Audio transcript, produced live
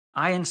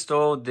I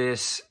installed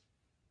this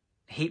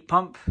heat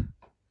pump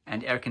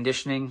and air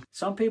conditioning.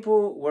 Some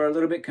people were a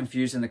little bit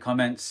confused in the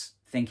comments,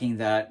 thinking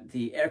that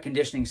the air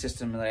conditioning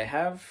system that I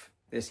have,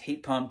 this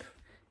heat pump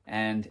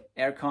and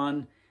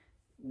aircon,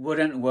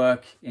 wouldn't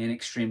work in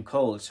extreme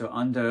cold. So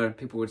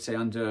people would say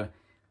under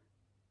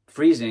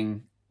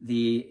freezing,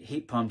 the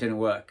heat pump didn't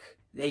work.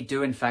 They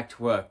do in fact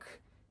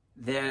work.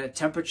 Their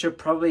temperature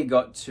probably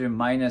got to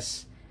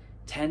minus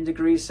 10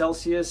 degrees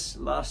Celsius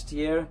last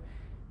year,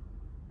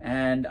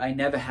 and I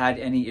never had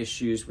any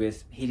issues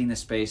with heating the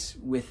space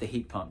with the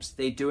heat pumps.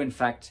 They do in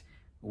fact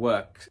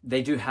work.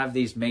 They do have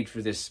these made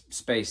for this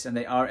space, and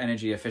they are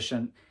energy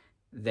efficient.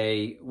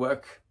 They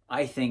work,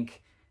 I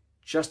think,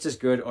 just as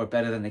good or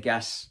better than the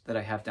gas that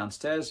I have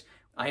downstairs.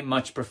 I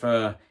much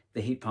prefer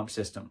the heat pump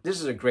system. This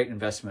is a great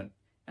investment,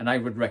 and I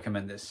would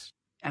recommend this.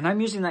 And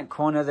I'm using that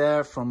corner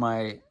there for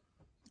my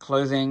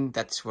clothing.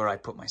 That's where I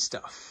put my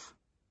stuff.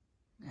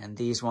 And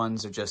these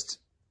ones are just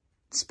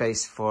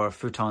space for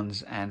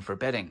futons and for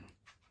bedding.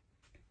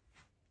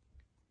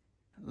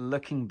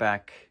 Looking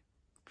back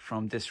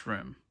from this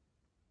room,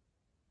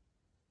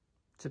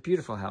 it's a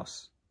beautiful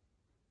house.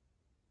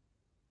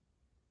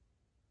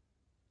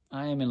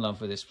 I am in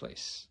love with this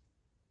place.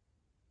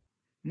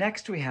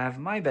 Next we have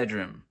my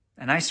bedroom,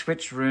 and I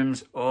switch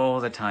rooms all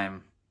the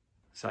time.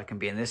 So I can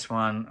be in this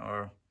one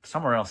or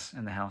somewhere else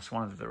in the house,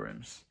 one of the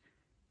rooms.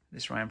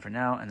 This is where I am for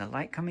now, and the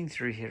light coming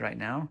through here right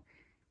now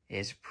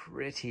is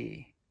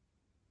pretty.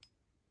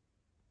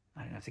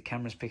 I don't know if the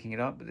camera's picking it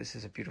up, but this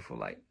is a beautiful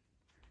light.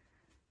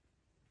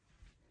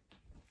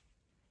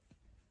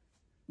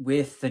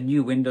 With the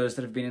new windows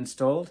that have been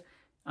installed,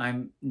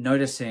 I'm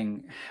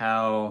noticing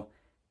how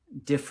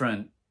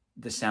different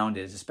the sound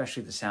is,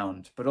 especially the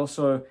sound, but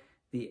also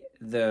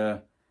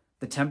the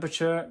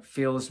temperature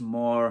feels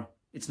more,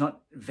 it's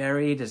not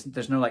varied.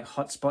 There's no like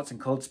hot spots and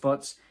cold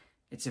spots.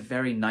 It's a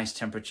very nice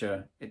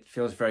temperature. It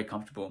feels very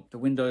comfortable. The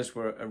windows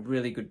were a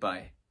really good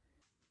buy.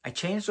 I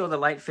changed all the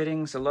light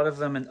fittings. A lot of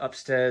them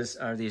upstairs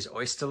are these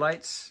oyster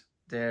lights.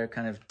 They're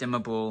kind of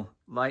dimmable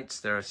lights.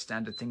 They're a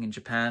standard thing in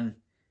Japan.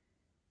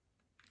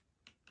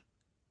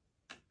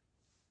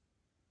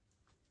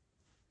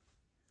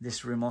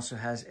 This room also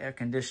has air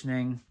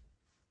conditioning.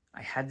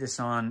 I had this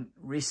on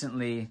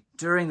recently.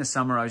 During the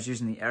summer, I was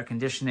using the air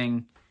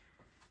conditioning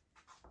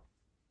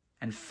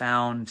and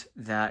found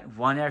that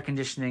one air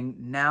conditioning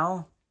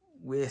now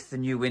with the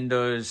new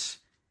windows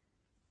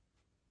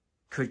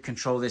could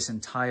control this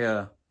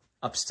entire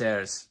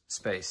upstairs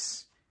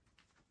space,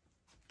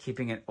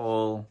 keeping it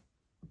all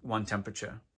one temperature.